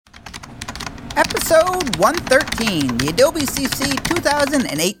Episode 113, the Adobe CC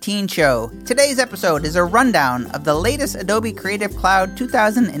 2018 show. Today's episode is a rundown of the latest Adobe Creative Cloud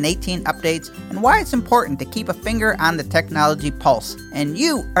 2018 updates and why it's important to keep a finger on the technology pulse. And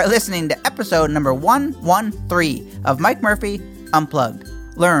you are listening to episode number 113 of Mike Murphy Unplugged.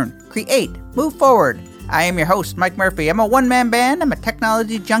 Learn, create, move forward. I am your host, Mike Murphy. I'm a one-man band. I'm a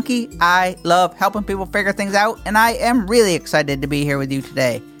technology junkie. I love helping people figure things out, and I am really excited to be here with you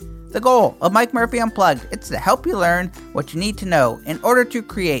today. The goal of Mike Murphy Unplugged is to help you learn what you need to know in order to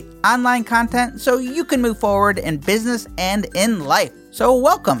create online content so you can move forward in business and in life. So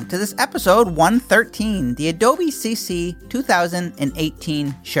welcome to this episode 113, the Adobe CC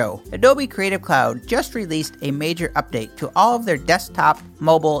 2018 show. Adobe Creative Cloud just released a major update to all of their desktop,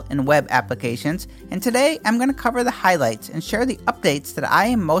 mobile, and web applications, and today I'm going to cover the highlights and share the updates that I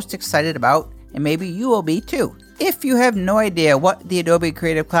am most excited about, and maybe you will be too. If you have no idea what the Adobe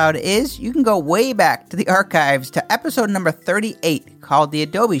Creative Cloud is, you can go way back to the archives to episode number 38 called The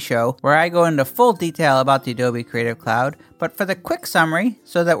Adobe Show, where I go into full detail about the Adobe Creative Cloud. But for the quick summary,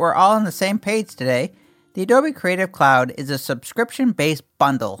 so that we're all on the same page today, the Adobe Creative Cloud is a subscription-based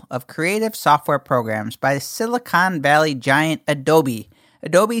bundle of creative software programs by Silicon Valley giant Adobe.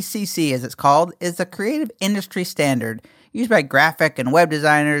 Adobe CC, as it's called, is the creative industry standard used by graphic and web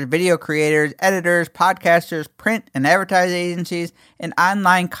designers, video creators, editors, podcasters, print and advertising agencies, and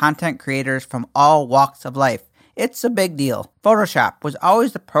online content creators from all walks of life. It's a big deal. Photoshop was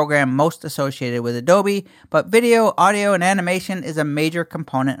always the program most associated with Adobe, but video, audio, and animation is a major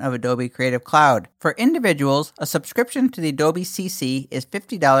component of Adobe Creative Cloud. For individuals, a subscription to the Adobe CC is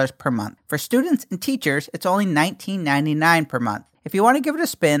 $50 per month. For students and teachers, it's only $19.99 per month. If you want to give it a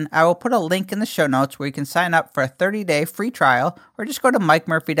spin, I will put a link in the show notes where you can sign up for a 30-day free trial, or just go to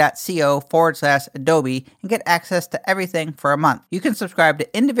mikemurphy.co/Adobe and get access to everything for a month. You can subscribe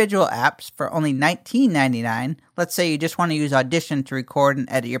to individual apps for only $19.99. Let's say you just want to use Audition to record and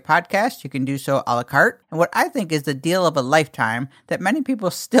edit your podcast. You can do so a la carte. And what I think is the deal of a lifetime that many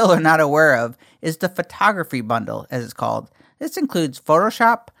people still are not aware of is the photography bundle, as it's called. This includes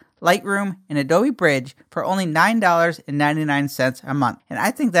Photoshop, Lightroom, and Adobe Bridge for only $9.99 a month. And I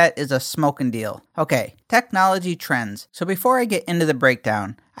think that is a smoking deal. Okay, technology trends. So before I get into the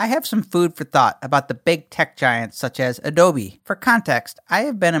breakdown, I have some food for thought about the big tech giants such as Adobe. For context, I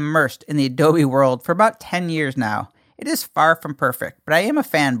have been immersed in the Adobe world for about 10 years now. It is far from perfect, but I am a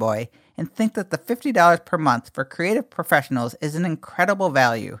fanboy and think that the $50 per month for creative professionals is an incredible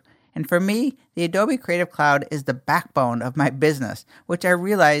value. And for me, the Adobe Creative Cloud is the backbone of my business, which I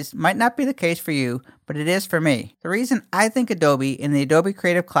realize might not be the case for you, but it is for me. The reason I think Adobe and the Adobe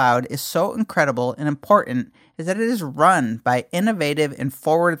Creative Cloud is so incredible and important is that it is run by innovative and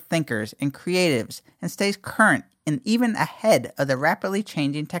forward thinkers and creatives and stays current and even ahead of the rapidly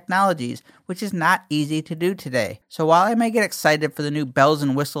changing technologies, which is not easy to do today. So while I may get excited for the new bells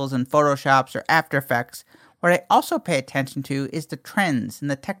and whistles in Photoshops or After Effects, what I also pay attention to is the trends and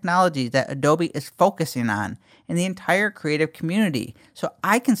the technology that Adobe is focusing on in the entire creative community, so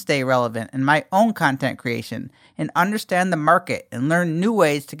I can stay relevant in my own content creation and understand the market and learn new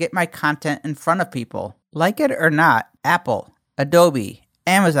ways to get my content in front of people. Like it or not, Apple, Adobe,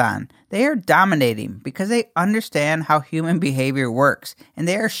 Amazon, they are dominating because they understand how human behavior works, and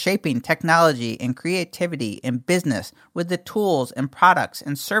they are shaping technology and creativity and business with the tools and products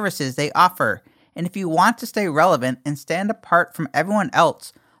and services they offer. And if you want to stay relevant and stand apart from everyone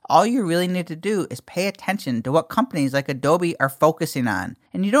else, all you really need to do is pay attention to what companies like Adobe are focusing on.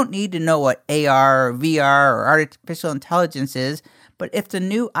 And you don't need to know what AR or VR or artificial intelligence is, but if the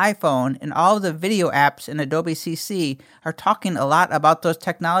new iPhone and all of the video apps in Adobe CC are talking a lot about those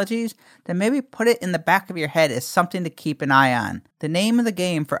technologies, then maybe put it in the back of your head as something to keep an eye on. The name of the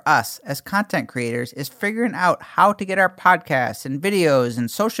game for us as content creators is figuring out how to get our podcasts and videos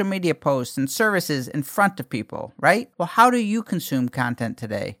and social media posts and services in front of people, right? Well, how do you consume content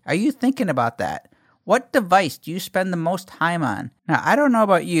today? Are you thinking about that? What device do you spend the most time on? Now, I don't know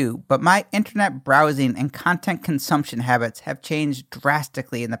about you, but my internet browsing and content consumption habits have changed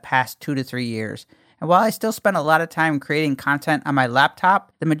drastically in the past 2 to 3 years. And while I still spend a lot of time creating content on my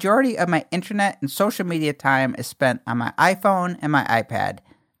laptop, the majority of my internet and social media time is spent on my iPhone and my iPad.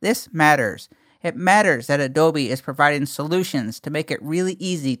 This matters. It matters that Adobe is providing solutions to make it really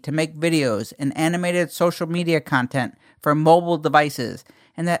easy to make videos and animated social media content for mobile devices,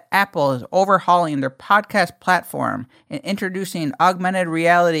 and that Apple is overhauling their podcast platform and introducing augmented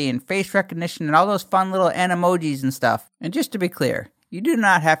reality and face recognition and all those fun little animojis and stuff. And just to be clear, you do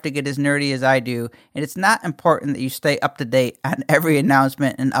not have to get as nerdy as I do, and it's not important that you stay up to date on every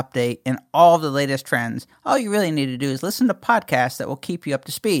announcement and update and all the latest trends. All you really need to do is listen to podcasts that will keep you up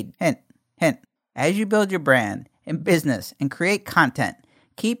to speed. Hint: as you build your brand and business and create content,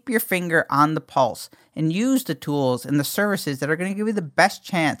 keep your finger on the pulse and use the tools and the services that are going to give you the best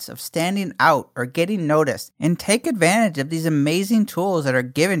chance of standing out or getting noticed, and take advantage of these amazing tools that are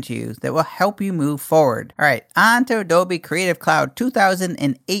given to you that will help you move forward. All right, on to Adobe Creative Cloud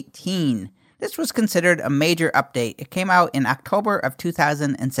 2018. This was considered a major update. It came out in October of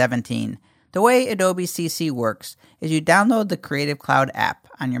 2017. The way Adobe CC works is you download the Creative Cloud app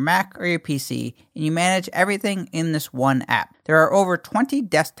on your Mac or your PC, and you manage everything in this one app. There are over 20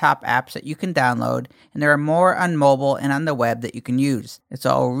 desktop apps that you can download, and there are more on mobile and on the web that you can use. It's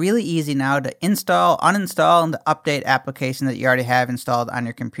all really easy now to install, uninstall, and to update applications that you already have installed on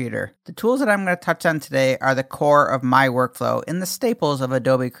your computer. The tools that I'm going to touch on today are the core of my workflow and the staples of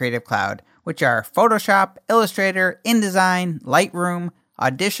Adobe Creative Cloud, which are Photoshop, Illustrator, InDesign, Lightroom,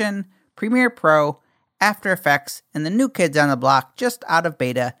 Audition, Premiere Pro, After Effects, and the new kids on the block just out of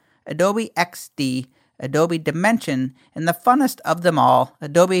beta, Adobe XD, Adobe Dimension, and the funnest of them all,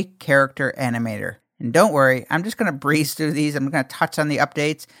 Adobe Character Animator. And don't worry, I'm just going to breeze through these. I'm going to touch on the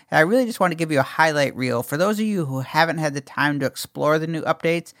updates. And I really just want to give you a highlight reel for those of you who haven't had the time to explore the new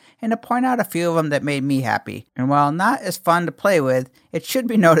updates and to point out a few of them that made me happy. And while not as fun to play with, it should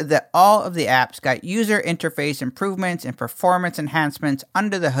be noted that all of the apps got user interface improvements and performance enhancements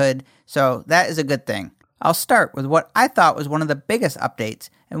under the hood, so that is a good thing. I'll start with what I thought was one of the biggest updates,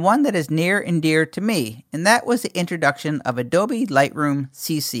 and one that is near and dear to me, and that was the introduction of Adobe Lightroom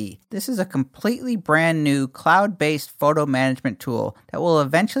CC. This is a completely brand new cloud-based photo management tool that will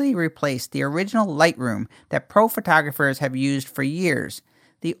eventually replace the original Lightroom that pro photographers have used for years.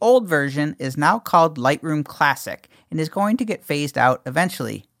 The old version is now called Lightroom Classic and is going to get phased out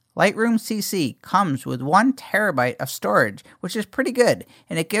eventually. Lightroom CC comes with 1 terabyte of storage, which is pretty good,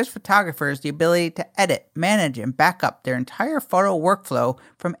 and it gives photographers the ability to edit, manage, and back up their entire photo workflow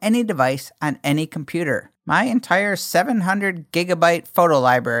from any device on any computer. My entire 700 gigabyte photo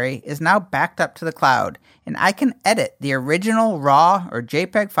library is now backed up to the cloud, and I can edit the original RAW or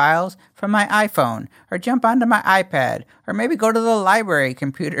JPEG files from my iPhone, or jump onto my iPad, or maybe go to the library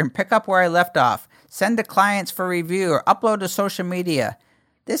computer and pick up where I left off, send to clients for review, or upload to social media.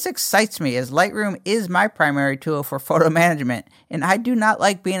 This excites me as Lightroom is my primary tool for photo management, and I do not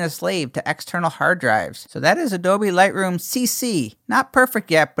like being a slave to external hard drives. So that is Adobe Lightroom CC. Not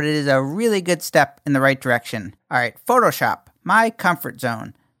perfect yet, but it is a really good step in the right direction. Alright, Photoshop, my comfort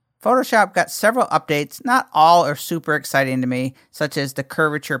zone. Photoshop got several updates, not all are super exciting to me, such as the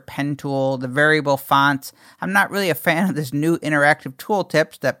curvature pen tool, the variable fonts. I'm not really a fan of this new interactive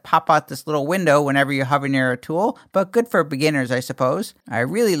tooltips that pop out this little window whenever you hover near a tool, but good for beginners, I suppose. I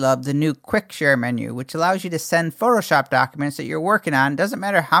really love the new Quick Share menu, which allows you to send Photoshop documents that you're working on. Doesn't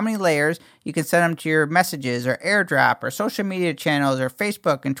matter how many layers, you can send them to your messages or AirDrop or social media channels or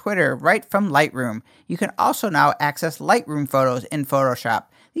Facebook and Twitter right from Lightroom. You can also now access Lightroom photos in Photoshop.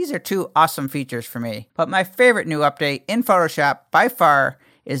 These are 2 awesome features for me. But my favorite new update in Photoshop by far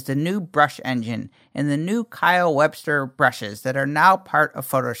is the new brush engine and the new Kyle Webster brushes that are now part of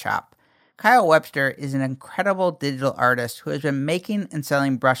Photoshop. Kyle Webster is an incredible digital artist who has been making and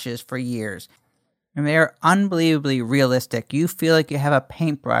selling brushes for years. And they are unbelievably realistic. You feel like you have a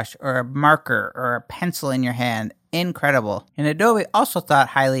paintbrush or a marker or a pencil in your hand. Incredible. And Adobe also thought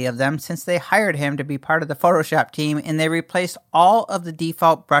highly of them since they hired him to be part of the Photoshop team, and they replaced all of the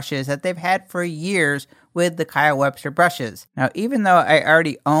default brushes that they've had for years with the Kyle Webster brushes. Now, even though I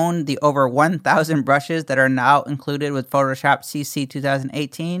already own the over 1,000 brushes that are now included with Photoshop CC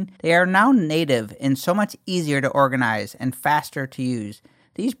 2018, they are now native and so much easier to organize and faster to use.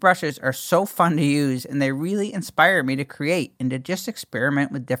 These brushes are so fun to use, and they really inspire me to create and to just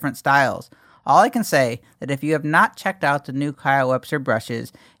experiment with different styles. All I can say that if you have not checked out the new Kyle Webster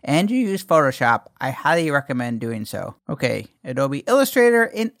brushes and you use Photoshop, I highly recommend doing so. Okay, Adobe Illustrator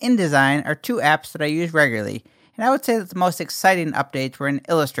and InDesign are 2 apps that I use regularly, and I would say that the most exciting updates were in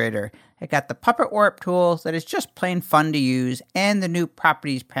Illustrator. It got the Puppet Warp tool that is just plain fun to use, and the new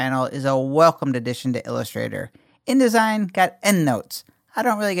Properties panel is a welcomed addition to Illustrator. InDesign got EndNotes. I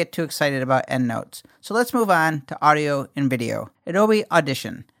don't really get too excited about EndNotes, so let's move on to audio and video. Adobe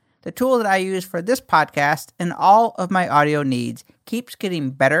Audition. The tool that I use for this podcast and all of my audio needs keeps getting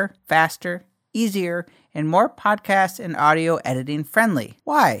better, faster, easier, and more podcast and audio editing friendly.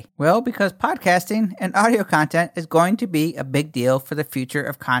 Why? Well, because podcasting and audio content is going to be a big deal for the future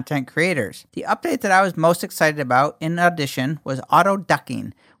of content creators. The update that I was most excited about in Audition was auto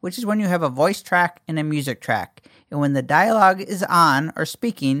ducking, which is when you have a voice track and a music track. And when the dialogue is on or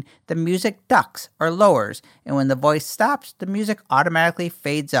speaking, the music ducks or lowers. And when the voice stops, the music automatically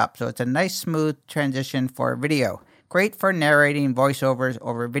fades up. So it's a nice smooth transition for video. great for narrating voiceovers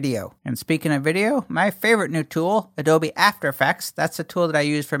over video. And speaking of video, my favorite new tool, Adobe After Effects, that's the tool that I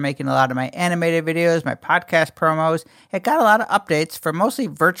use for making a lot of my animated videos, my podcast promos. It got a lot of updates for mostly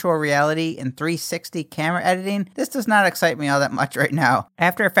virtual reality and 360 camera editing. This does not excite me all that much right now.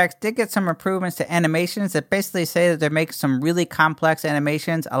 After Effects did get some improvements to animations that basically say that they're making some really complex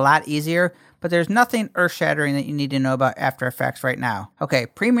animations a lot easier, but there's nothing earth-shattering that you need to know about After Effects right now. Okay,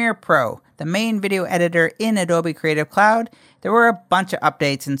 Premiere Pro, the main video editor in Adobe Creative Cloud. There were a bunch of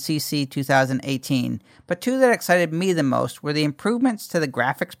updates in CC 2018, but two that excited me the most were the improvements to the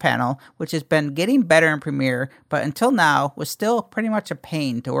graphics panel, which has been getting better in Premiere, but until now was still pretty much a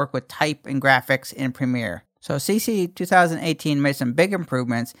pain to work with type and graphics in Premiere. So CC 2018 made some big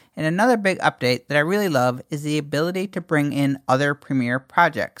improvements, and another big update that I really love is the ability to bring in other Premiere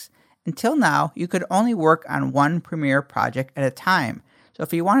projects. Until now, you could only work on one Premiere project at a time. So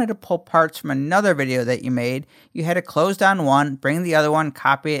if you wanted to pull parts from another video that you made, you had to close down one, bring the other one,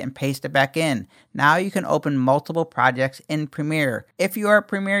 copy it, and paste it back in. Now you can open multiple projects in Premiere. If you are a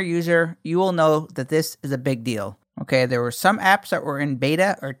Premiere user, you will know that this is a big deal. Okay, there were some apps that were in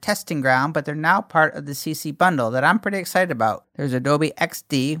beta or testing ground, but they're now part of the CC bundle that I'm pretty excited about. There's Adobe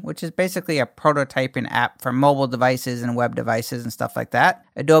XD, which is basically a prototyping app for mobile devices and web devices and stuff like that.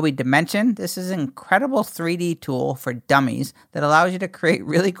 Adobe Dimension, this is an incredible 3D tool for dummies that allows you to create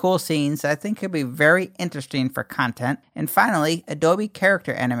really cool scenes that I think could be very interesting for content. And finally, Adobe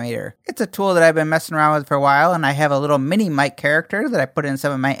Character Animator. It's a tool that I've been messing around with for a while, and I have a little mini mic character that I put in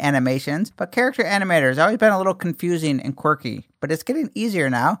some of my animations, but Character Animator has always been a little confusing and quirky, but it's getting easier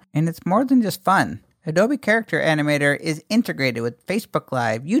now, and it's more than just fun. Adobe Character Animator is integrated with Facebook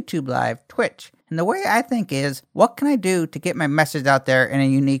Live, YouTube Live, Twitch. And the way I think is, what can I do to get my message out there in a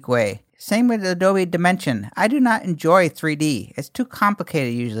unique way? Same with Adobe Dimension. I do not enjoy 3D. It's too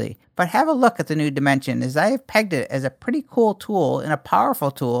complicated usually. But have a look at the new Dimension, as I have pegged it as a pretty cool tool and a powerful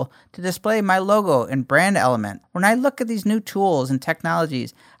tool to display my logo and brand element. When I look at these new tools and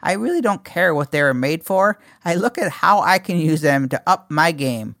technologies, I really don't care what they were made for. I look at how I can use them to up my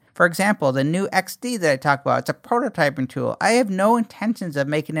game. For example, the new XD that I talk about, it's a prototyping tool. I have no intentions of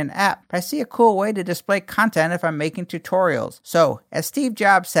making an app, but I see a cool way to display content if I'm making tutorials. So, as Steve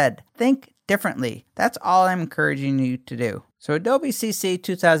Jobs said, think differently. That's all I'm encouraging you to do. So Adobe CC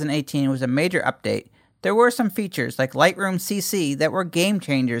 2018 was a major update. There were some features like Lightroom CC that were game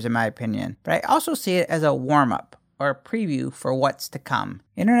changers in my opinion, but I also see it as a warm-up or a preview for what's to come.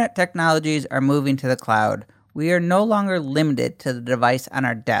 Internet technologies are moving to the cloud. We are no longer limited to the device on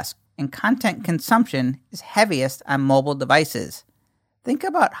our desk, and content consumption is heaviest on mobile devices. Think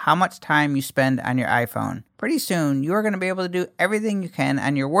about how much time you spend on your iPhone. Pretty soon, you are going to be able to do everything you can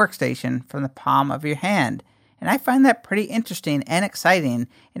on your workstation from the palm of your hand. And I find that pretty interesting and exciting,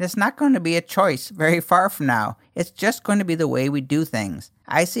 and it's not going to be a choice very far from now. It's just going to be the way we do things.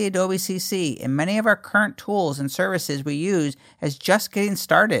 I see Adobe CC and many of our current tools and services we use as just getting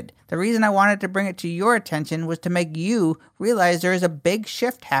started. The reason I wanted to bring it to your attention was to make you realize there is a big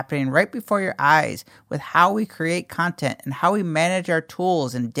shift happening right before your eyes with how we create content and how we manage our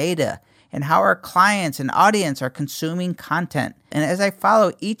tools and data, and how our clients and audience are consuming content. And as I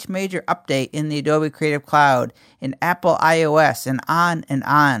follow each major update in the Adobe Creative Cloud, in Apple iOS, and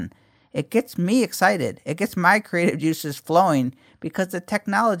on, it gets me excited. It gets my creative juices flowing because the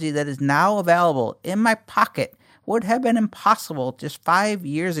technology that is now available in my pocket would have been impossible just 5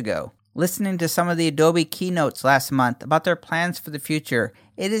 years ago. Listening to some of the Adobe keynotes last month about their plans for the future,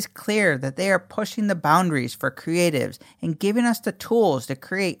 it is clear that they are pushing the boundaries for creatives and giving us the tools to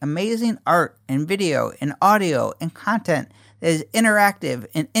create amazing art and video and audio and content that is interactive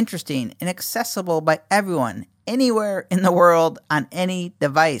and interesting and accessible by everyone, anywhere in the world, on any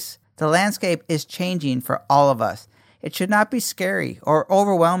device. The landscape is changing for all of us. It should not be scary or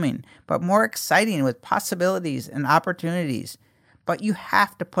overwhelming, but more exciting with possibilities and opportunities. But you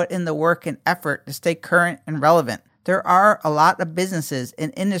have to put in the work and effort to stay current and relevant. There are a lot of businesses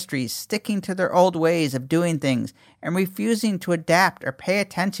and industries sticking to their old ways of doing things and refusing to adapt or pay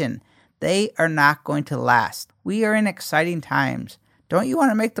attention. They are not going to last. We are in exciting times. Don't you want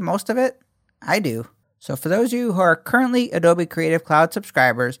to make the most of it? I do. So for those of you who are currently Adobe Creative Cloud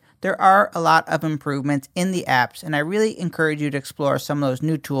subscribers, there are a lot of improvements in the apps, and I really encourage you to explore some of those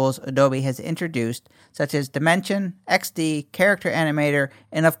new tools Adobe has introduced, such as Dimension, XD, Character Animator,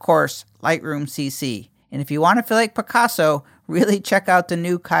 and of course, Lightroom CC. And if you want to feel like Picasso, really check out the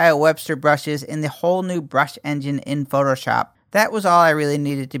new Kyle Webster brushes and the whole new brush engine in Photoshop. That was all I really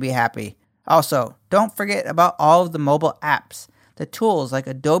needed to be happy. Also, don't forget about all of the mobile apps. The tools like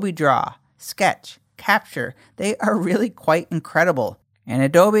Adobe Draw, Sketch, Capture, they are really quite incredible. And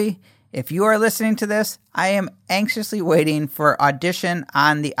Adobe, If you are listening to this, I am anxiously waiting for Audition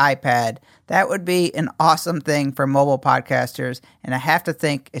on the iPad. That would be an awesome thing for mobile podcasters, and I have to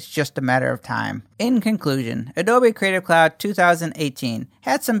think it's just a matter of time. In conclusion, Adobe Creative Cloud 2018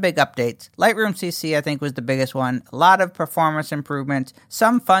 had some big updates. Lightroom CC, I think, was the biggest one. A lot of performance improvements,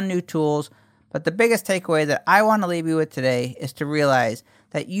 some fun new tools, but the biggest takeaway that I want to leave you with today is to realize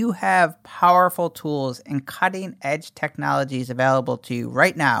that you have powerful tools and cutting-edge technologies available to you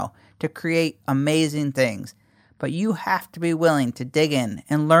right now to create amazing things. But you have to be willing to dig in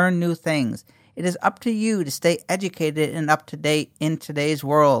and learn new things. It is up to you to stay educated and up to date in today's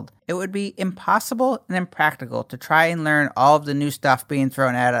world. It would be impossible and impractical to try and learn all of the new stuff being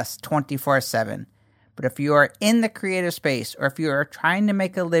thrown at us 24/7. But if you are in the creative space, or if you are trying to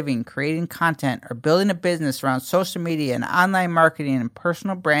make a living creating content or building a business around social media and online marketing and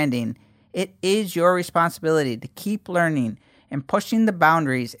personal branding, it is your responsibility to keep learning and pushing the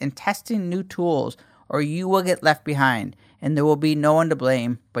boundaries and testing new tools, or you will get left behind and there will be no one to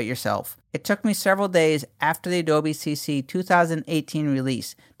blame but yourself. It took me several days after the Adobe CC 2018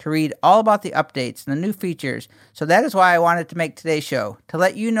 release to read all about the updates and the new features, so that is why I wanted to make today's show, to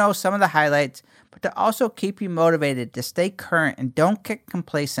let you know some of the highlights, but to also keep you motivated to stay current and don't get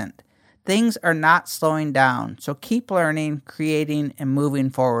complacent. Things are not slowing down, so keep learning, creating, and moving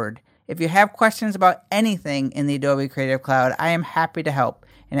forward. If you have questions about anything in the Adobe Creative Cloud, I am happy to help.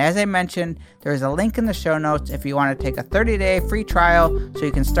 And as I mentioned, there is a link in the show notes if you want to take a 30-day free trial so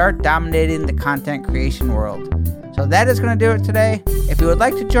you can start dominating the content creation world. So that is going to do it today. If you would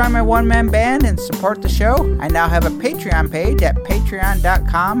like to join my one-man band and support the show, I now have a Patreon page at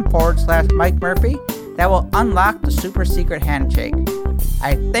patreon.com/Mike Murphy that will unlock the super secret handshake.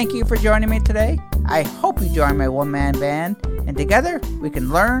 I thank you for joining me today. I hope you join my one-man band, and together we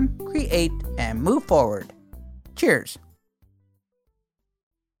can learn, create, and move forward. Cheers.